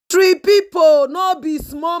Three people no be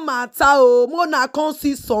small matter o. Mona come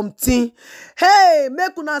see something. Hey,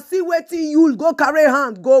 make una see wetin you go carry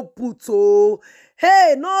hand go put o.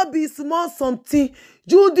 Hey, no be small something.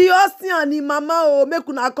 Judy and him mama o, make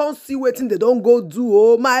una come see wetin they don go do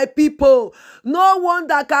o. My people, no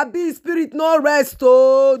wonder Kabi spirit no rest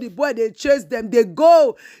o. The boy dey chase them, they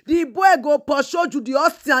go. The boy go pursue Judy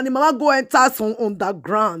and him mama go enter some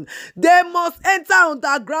underground. They must enter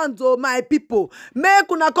underground o, my people.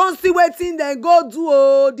 Make una come see wetin dem go do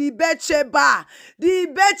o. The Becheba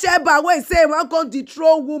wey say wan come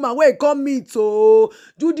dethrone woman wey come meet o.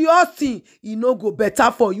 Judy Austin, e no go better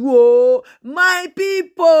for you o. My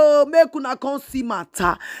people, make una come see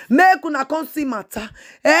matter. Make una come see matter.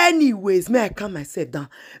 Anyways, may I calm myself down.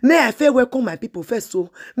 May I fair welcome my people first so.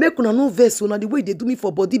 Make una no vex so na the way they do me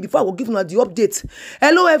for body before I go give una the update.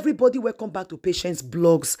 Hello everybody, welcome back to Patience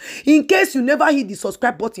Blogs. In case you never hit the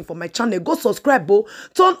subscribe button for my channel, go subscribe o.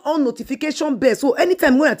 Turn on notification bell so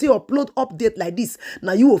anytime when I take upload update like this,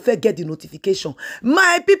 now you will first get the notification.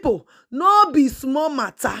 My people, no be small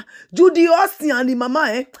matter. Judy Austin and the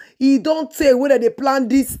mama he don't say whether they plan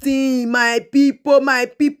this thing. My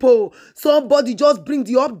people, somebody just bring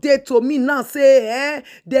the update to me now. Say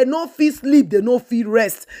they no fit sleep, they no fit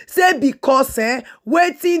rest. Say because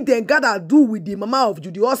waiting they gotta do with the mama of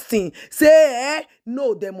Judy Austin. Say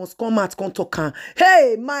no, they must come out come talk.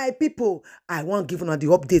 Hey, my people, I want give una the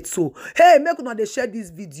update. So hey, make una they share this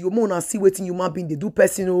video. Mona see waiting human being they do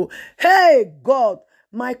personal. Hey God,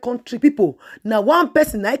 my country people, now one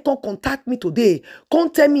person I can contact me today, come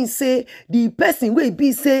tell me say the person will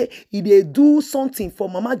be say he dey do something for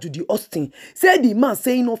Mama Judy Austin. Say the man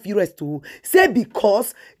say he no fit rest too. Say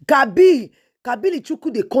because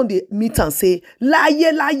Kambilichukwu they come they meet and say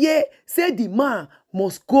lie. Say the man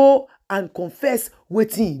must go and confess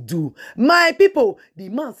wetin he do. My people, the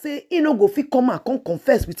man say he no go fit come and come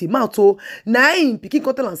confess with him mouth o. Na him pikin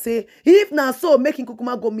come tell am say if na so make him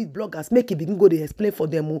kukuma go meet bloggers, make him begin go dey explain for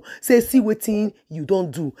them o. Say see wetin you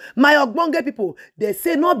don do. My ogbonge people, they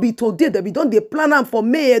say no be today, they be don dey plan am for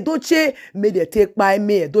Mayyuledochie, may they take by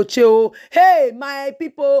Mayyuledochie o. Hey, my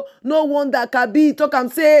people, no wonder Kabi talk am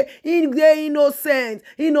say he dey innocent,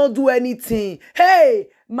 he no do anything. Hey,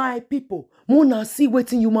 my people, mona see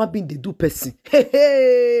wetin human being dey do person.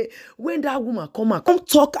 Hey, when that woman come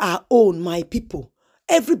talk her own, my people.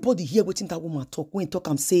 Everybody hear wetin that woman talk. When talk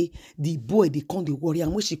am say the boy they come dey worry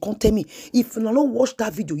am. When she come tell me, if una no watch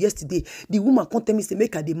that video yesterday, the woman come tell me say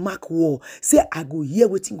make her dey mark war. Say I go hear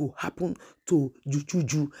wetin go happen to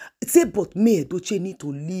Juju. Say but Mayyuledochie need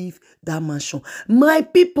to leave that mansion. My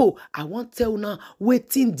people, I want tell now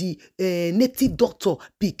wetin the native doctor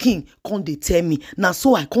pikin come dey tell me. Now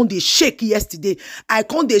so I come dey shake yesterday. I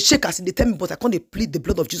come dey shake as they tell me, but I come dey plead the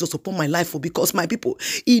blood of Jesus upon my life for because my people,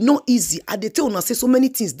 e no easy. I dey tell una say so many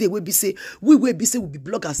things dey wey be say we be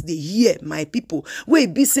bloggers dey hear, my people. We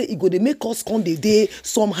be say e go dey make us come dey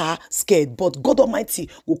somehow scared, but God Almighty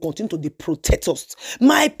will continue to dey protect us.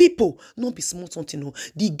 My people, no be small something no.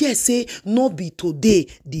 The girl say no be today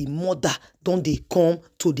the mother don dey come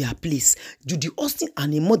to their place. Judy Austin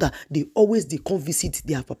and her mother they always dey come visit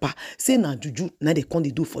their papa. Say na Juju na they come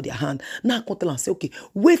dey do for their hand. Now I come tell am say okay,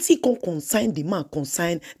 wetin come consign the man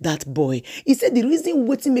consign that boy. He said the reason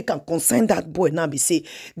wetin make am consign that boy now be say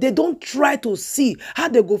they don't try to see how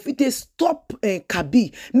they go fit stop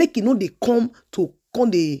Kabi make e no dey come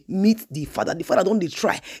they meet the father. The father don't they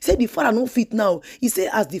try. Say the father no fit now. He say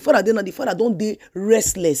as the father then, the father don't they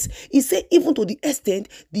restless. He say even to the extent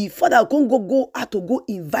the father can go out to go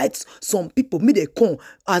invite some people. May they come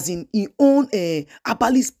as in his own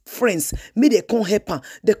herbalist friends. May they come help him.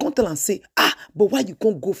 They come tell and say but why you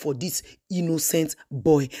can't go for this innocent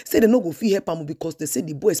boy? Say they no go fit help him because they say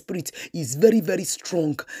the boy spirit is very very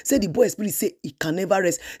strong. Say the boy spirit say he can never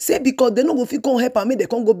rest. Say because they no go fit come help him. May they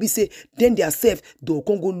can't go be say then they are safe. They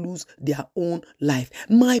can go lose their own life.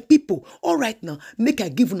 My people, all right now, make I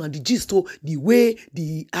give una the gist o. The way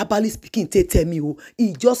the herbalist speaking tell me o,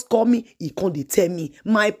 he just call me, he come dey tell me.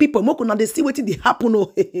 My people, make una dey see wetin dey happen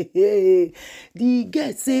o. The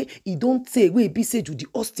girl say he don't say wey be say Judy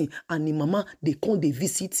Austin and the mama they come dey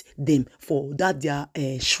visit them for that their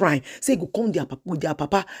shrine. Say go come with their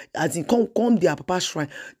papa, as in come their papa shrine.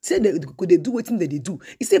 Say they do wetin they do.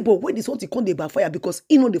 He say but when this one come dey backfire because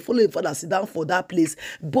he know they follow the father sit down for that place.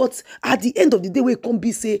 But at the end of the day, we come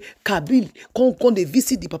be say Kabil come they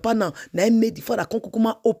visit the papa now. Now made the father come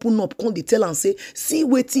kukuma open up, come they tell and say, see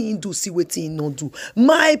wetin he do, see wetin he not do.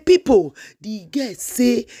 My people, the girl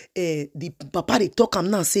say the papa they talk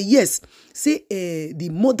am now say yes. Say the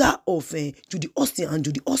mother of Judy Austin and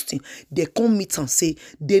Judy Austin, they come meet and say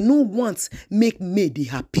they no want make May dey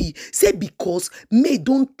happy. Say because May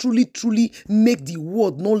don't truly make the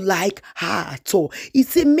world no like her at all. He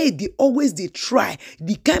say May they always they try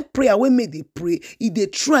the kind prayer when May they pray. If they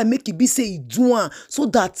try make it be say he do am so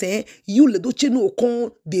that Edochie no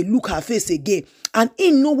come they look her face again. And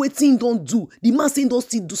in no wetin don't do. The man saying don't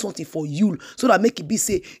still do something for you so that make it be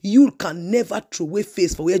say you can never throw away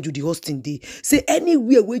face for where Judy Austin dey. Say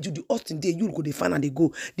anywhere where Judy Austin dey, you go dey find and they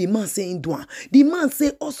go. The man saying do am. The man say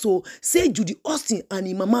also say Judy Austin and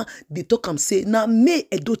him mama they talk am say now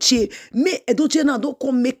Edochie now don't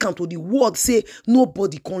come make am to the world say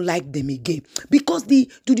nobody can like them again. Because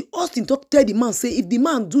the Judy Austin tell the man say if the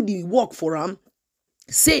man do the work for him,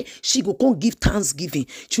 say she go come give thanksgiving.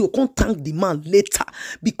 She go come thank the man later.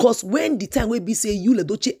 Because when the time will be say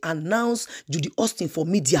Edochie announce Judy Austin for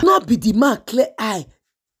media, not be the man clear eye.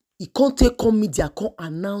 He can't take come media, can't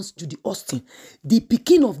announce Judy Austin. The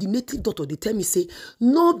pikin of the native daughter, they tell me, say,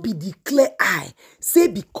 no be the clear eye. Say,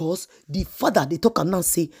 because the father, they talk announce,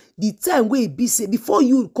 say, the time where be say, before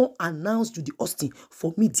you come announce Judy Austin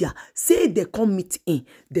for media, say they come meet in,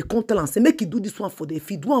 they come tell and say, make you do this one for them.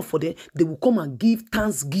 If you do one for them, they will come and give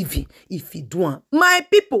thanksgiving if you do one. My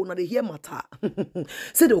people, now they hear matter.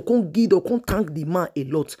 Say they will come give, they'll come thank the man a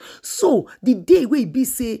lot. So, the day where be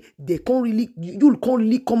say, they can't really, you'll can't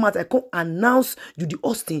really come out, I can't announce Judy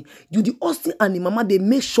Austin. Judy Austin and the mama, they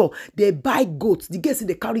make sure they buy goats. The girls say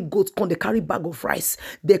they carry goats, they carry bag of rice.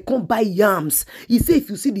 They come buy yams. He say if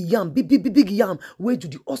you see the yam, big yam, where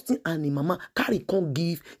Judy Austin and the mama carry, come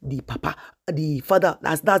give the papa, the father.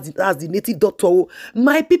 That's the native daughter.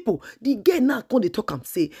 My people, the girl now come they talk and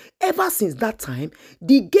say, ever since that time,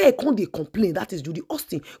 the girl come they complain. That is Judy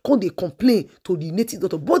Austin come they complain to the native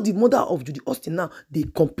daughter. But the mother of Judy Austin now they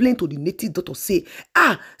complain to the native daughter. Say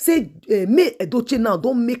May Edochie now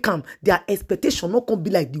don't make them their expectation not come be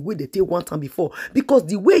like the way they take one time before. Because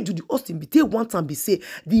the way Judy Austin be take one time be say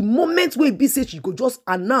the moment where be say she go just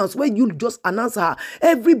announce, when you just announce her,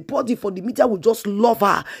 everybody for the media will just love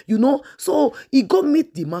her, you know. So he go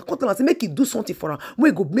meet the man, come tell and say make he do something for her.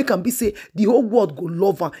 When go make him be say the whole world go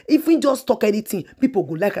love her. If he just talk anything, people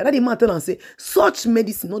go like her. That the man tell and say such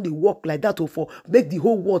medicine not they work like that for make the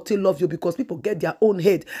whole world to love you, because people get their own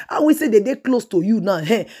head. I will say they close to you now.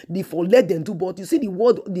 They for let them do, but you see the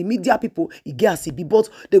world, the media people, it gets a but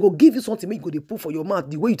they go give you something, make you go they put for your mouth.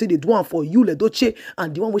 The way you take the one for Edochie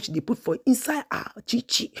and the one which they put for inside our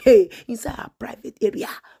chichi, inside our private area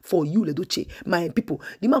for Edochie. My people,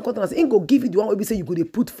 the man come and say, ain't go give you the one where we say you go they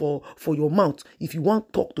put for your mouth if you want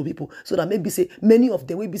to talk to people, so that maybe say many of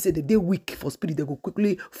them will be say that they weak for spirit, they go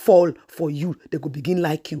quickly fall for you, they go begin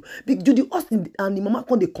like you. Big Judy Austin and the mama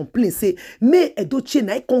come they complain, say May Edochie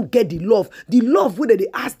now can't get the love where they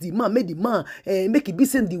ask the man, make the man make it be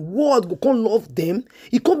saying the world go can't love them.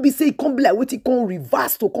 It can't be say it can't be like what it can't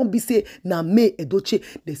reverse to can't be say now May Edochie.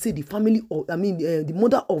 They say the family of the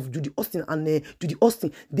mother of Judy Austin and Judy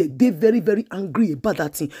Austin, they very angry about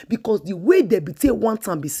that thing, because the way they be say one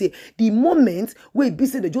time be say the moment where be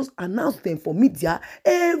say they just announce them for media,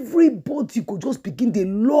 everybody go just begin they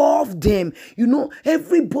love them, you know.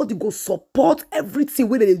 Everybody go support everything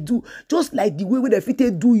where they do, just like the way where they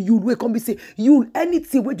fit do you where come be say you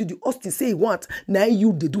anything where Judy Austin say he want, now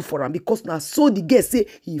you they do for him, because now so the girl say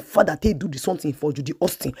he father they do the something for Judy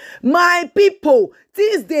Austin. My people,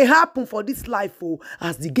 things they happen for this life,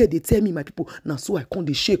 as the girl they tell me, my people, now so I can't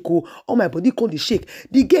they shake, all my body can't they shake.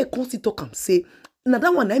 The girl constantly talk and say, now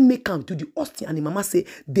that one I make am to the Austin and the mama say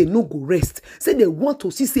they no go rest. Say they want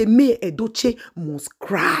to see say May Edochie must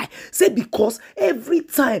cry. Say because every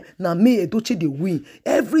time now May Edochie they win.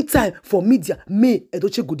 Every time for media May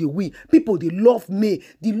Edochie go they win. People they love May.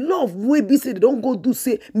 The love way be say they don't go do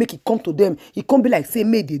say make it come to them. It can't be like say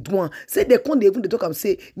May they do one. Say they can't even they talk and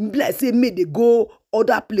say be like say May they go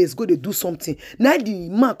other place, go they do something. Now the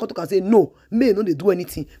man come to say no, May no they do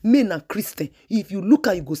anything. May na Christian. If you look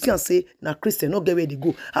at you go see and say na Christian, not get where they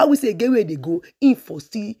go. How we say get where they go? In for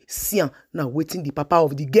still see now waiting the papa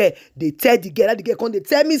of the girl. They tell the girl that the girl come they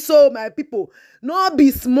tell me so, my people. No be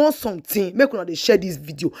small something. Make una they share this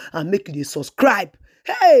video and make you they subscribe.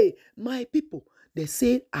 Hey, my people, they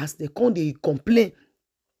say as they come they complain.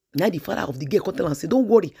 Now the father of the girl come tell and say, don't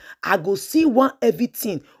worry, I go see one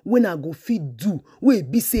everything when I go fit do. Wey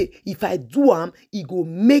be say if I do it go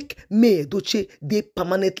make May Edochie they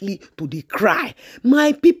permanently to the cry.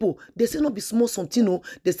 My people, they say not be small something, no.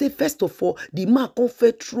 They say first of all, the man come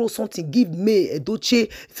first throw something, give May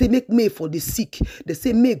Edochie, say make May for the sick. They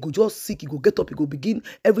say May go just sick, he go get up, he go begin,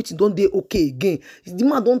 everything don't they okay again. The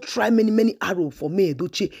man don't try many arrows for May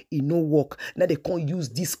Edochie, it no work. Now they can't use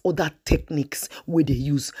these other techniques where they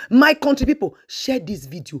use. My country people, share this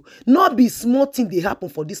video. Not be small thing they happen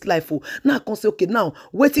for this life. Oh, now I can say, okay, now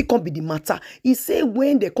wetin come be the matter. He say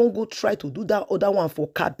when they can't go try to do that other one for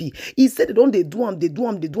Kabi, he said they don't they do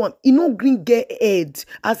am. He no green get head.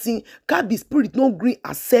 As in Kabi spirit no green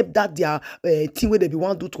accept that their thing where they be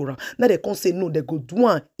want do to her. Now they can't say no, they go do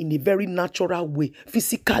am in a very natural way,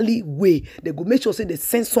 physically way. They go make sure say they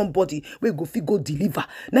send somebody where go fit go deliver.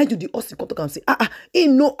 Now you the hospital come talk and say, he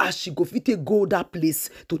know as she go fit take go that place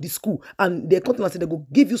to the school, and they come and say they go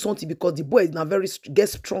give you something because the boy is na very get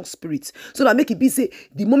strong spirit. So that make it be say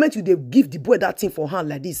the moment you they give the boy that thing for hand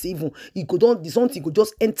like this, even he go don the something go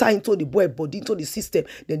just enter into the boy body, into the system.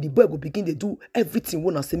 Then the boy go begin to do everything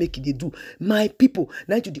one say make it they do. My people,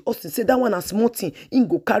 now you the hospital say that one a small thing, he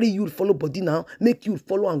go carry you follow body now, make you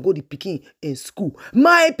follow and go the pikin in school.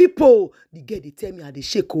 My people, the girl they tell me how they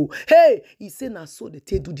shake. Oh, hey, he say na so they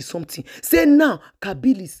tell do the something. Say now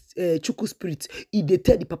Kambilichukwu spirit, he they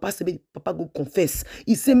tell the papa say make the papa go confess.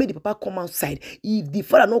 He say make the papa come outside. If the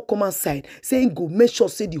father not come outside, say he go make sure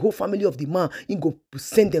say the whole family of the man, he go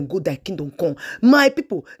send them go thy kingdom come. My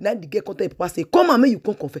people, now the girl come tell the papa say come and make you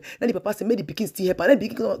come confess. Then the papa say make the pikin still help. And then the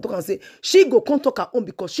pikin talk and say she go come talk her own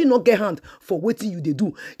because she not get hand for waiting you they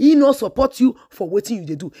do. He not support you for waiting you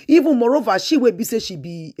they do. Even moreover, she will be say she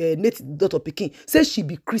be native daughter pikin. Say she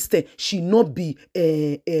be Christian. She not be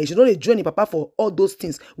she not join the papa for all those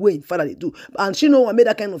things where in father they do. And she know I made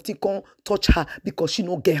that kind of thing come touch her because she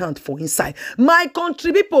not get hand for inside. My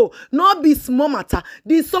country people, not be small matter.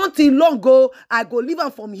 This something long go. I go leave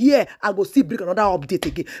am from here. I go see bring another update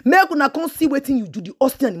again. Make una come see wetin you do. The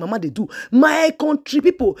Austin and the mama they do. My country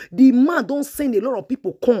people, the man don't send a lot of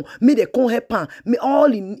people come. May they come help am. May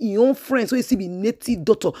all in own friends. So you see be native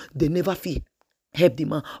daughter, they never feel help the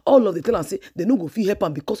man. All of the tell and say they no go feel help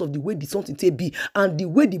him because of the way the something take be and the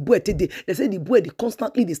way the boy take they say the boy they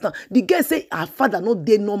constantly they stand. The girl say her father not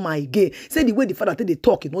dey normal again. Say the way the father take they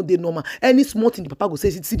talk is not dey normal. Any small thing the papa go say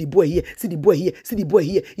see the boy here, see the boy here, see the boy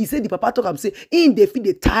here. He said the papa talk and say in they feel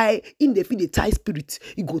the tie spirit.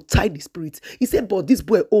 He go tie the spirit. He said but this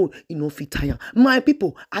boy own he no fit tie. My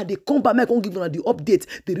people, and they come back, I can give them the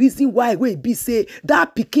update. The reason why we be say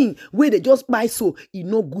that pikin where they just buy so he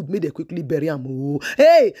no good, may they quickly bury him.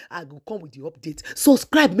 Hey, I go come with the update.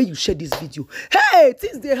 Subscribe, may you share this video. Hey,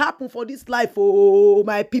 things they happen for this life. Oh,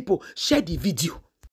 my people, share the video.